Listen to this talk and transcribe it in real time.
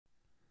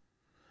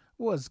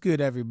What's good,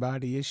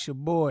 everybody? It's your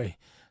boy,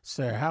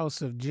 Sir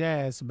House of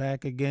Jazz,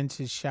 back again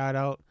to shout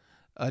out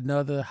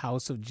another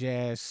House of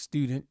Jazz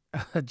student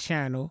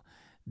channel.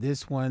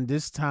 This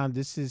time,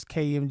 this is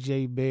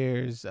KMJ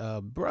Bear's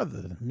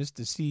brother,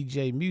 Mr.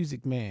 CJ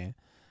Music Man,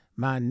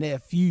 my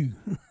nephew.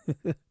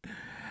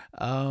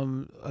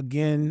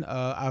 Again,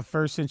 I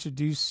first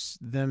introduced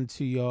them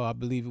to y'all, I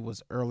believe it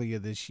was earlier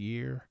this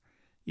year.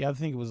 Yeah, I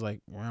think it was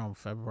like around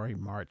February,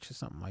 March or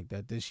something like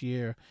that this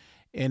year.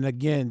 And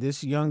again,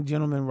 this young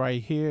gentleman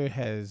right here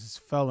has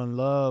fell in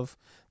love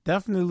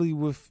definitely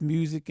with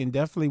music and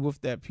definitely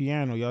with that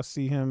piano. Y'all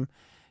see him.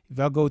 If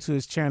y'all go to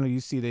his channel, you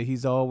see that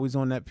he's always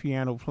on that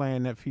piano,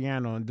 playing that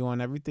piano and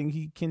doing everything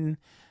he can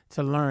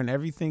to learn,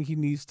 everything he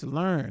needs to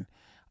learn.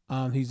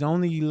 He's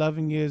only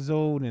 11 years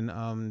old, and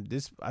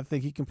I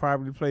think he can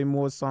probably play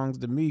more songs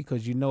than me,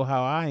 because you know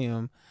how I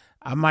am.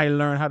 I might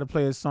learn how to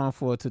play a song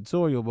for a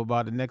tutorial, but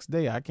by the next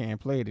day I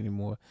can't play it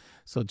anymore.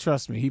 So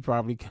trust me, he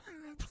probably can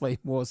play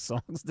more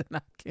songs than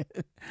I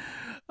can.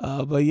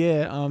 But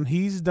yeah,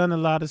 he's done a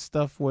lot of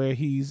stuff where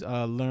he's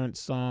learned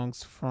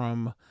songs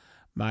from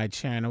my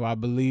channel. I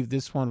believe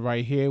this one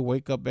right here,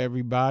 Wake Up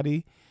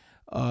Everybody.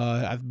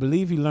 I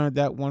believe he learned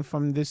that one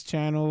from this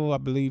channel. I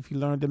believe he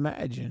learned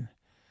Imagine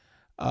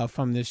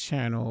from this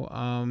channel.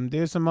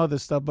 There's some other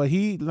stuff, but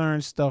he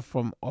learned stuff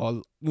from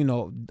a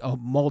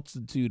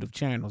multitude of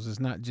channels. It's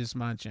not just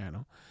my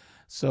channel.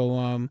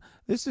 So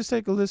let's just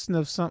take a listen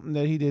of something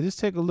that he did. Let's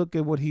take a look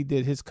at what he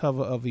did, his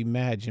cover of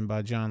Imagine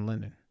by John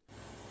Lennon.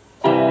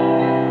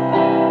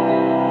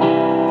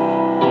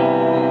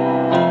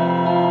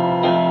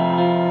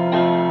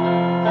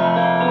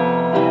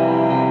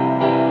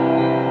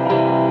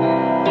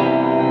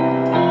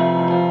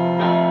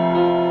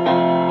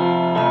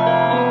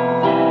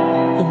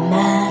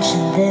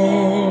 Imagine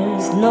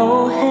there's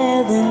no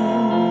heaven.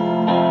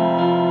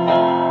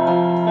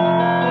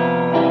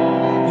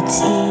 It's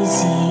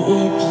easy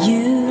if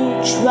you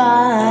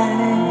try.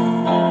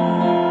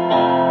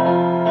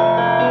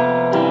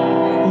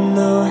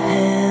 No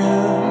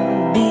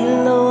hell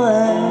below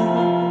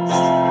us,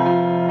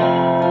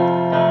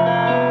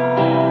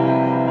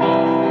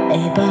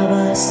 above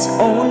us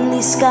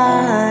only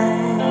sky.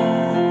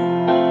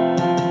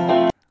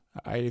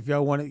 All right, if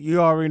y'all want to,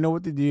 you already know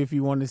what to do. If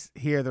you want to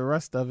hear the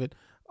rest of it,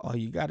 all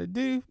you got to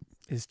do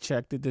is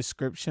check the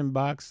description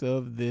box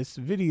of this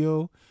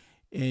video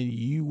and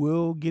you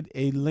will get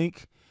a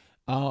link.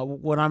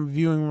 What I'm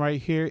viewing right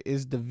here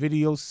is the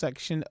video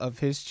section of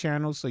his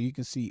channel, so you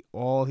can see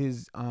all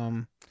his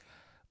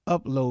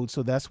uploads.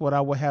 So that's what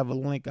I will have a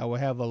link. I will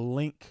have a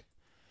link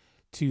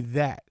to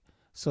that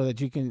so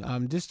that you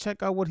can just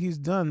check out what he's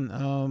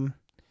done.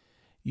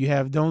 You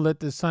have Don't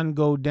Let the Sun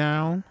Go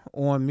Down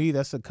on Me.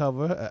 That's a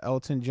cover, an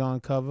Elton John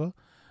cover.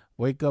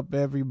 Wake Up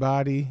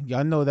Everybody.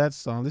 Y'all know that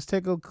song. Let's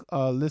take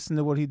a listen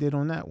to what he did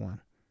on that one.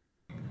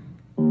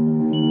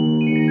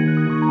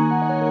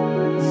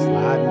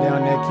 Sliding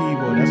down that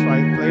keyboard. That's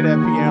right. Play that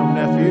piano,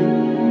 nephew.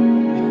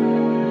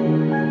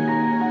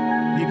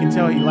 You can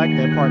tell he liked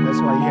that part.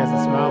 That's why he has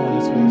a smile on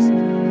his face.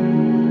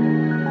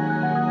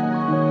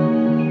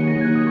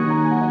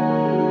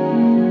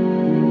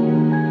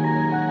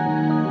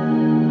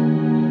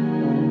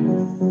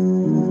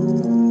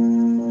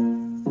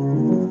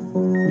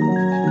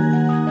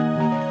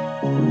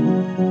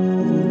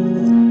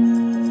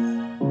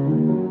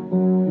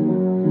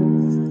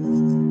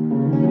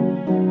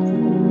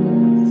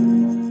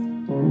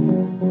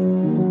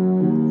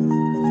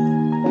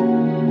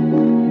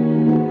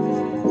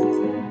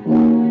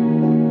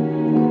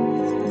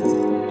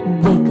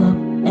 Wake up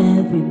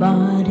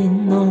everybody,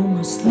 no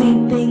more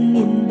sleeping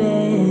in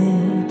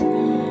bed.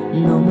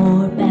 No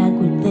more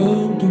backward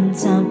thinking,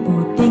 time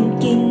for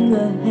thinking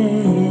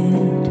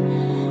ahead.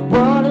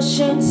 World has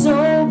changed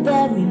so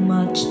very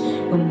much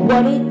from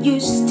what it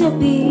used to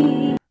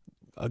be.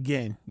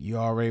 Again, you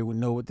already would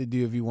know what to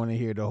do if you want to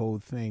hear the whole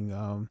thing.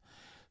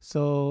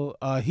 So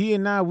he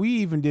and I, we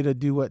even did a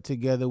duet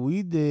together.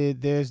 We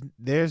did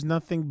There's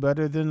Nothing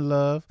Better Than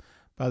Love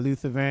by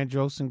Luther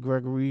Vandross and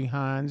Gregory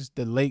Hines,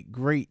 the late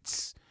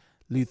greats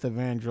Luther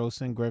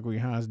Vandross and Gregory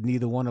Hines.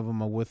 Neither one of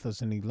them are with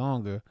us any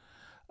longer.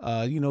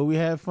 We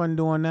had fun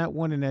doing that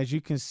one, and as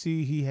you can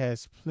see, he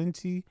has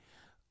plenty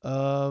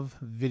of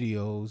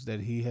videos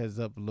that he has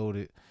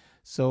uploaded.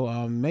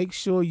 So make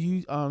sure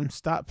you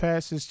stop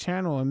past his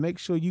channel and make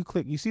sure you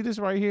click. You see this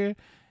right here?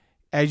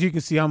 As you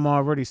can see, I'm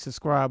already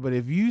subscribed, but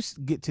if you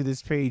get to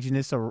this page and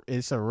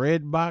it's a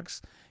red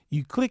box,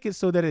 you click it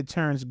so that it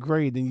turns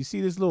gray. Then you see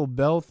this little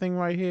bell thing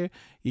right here.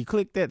 You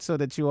click that so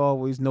that you're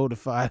always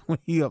notified when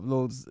he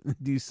uploads,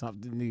 do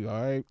something new.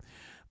 All right.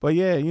 But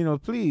yeah,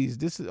 please,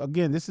 this is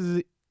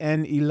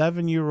an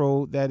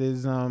 11-year-old that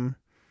is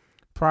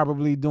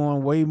probably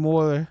doing way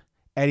more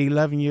at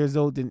 11 years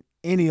old than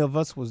any of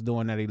us was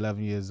doing at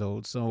 11 years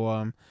old.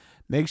 So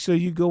make sure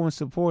you go and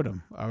support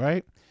him. All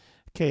right.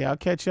 Okay. I'll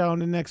catch y'all on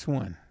the next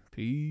one.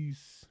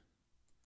 Peace.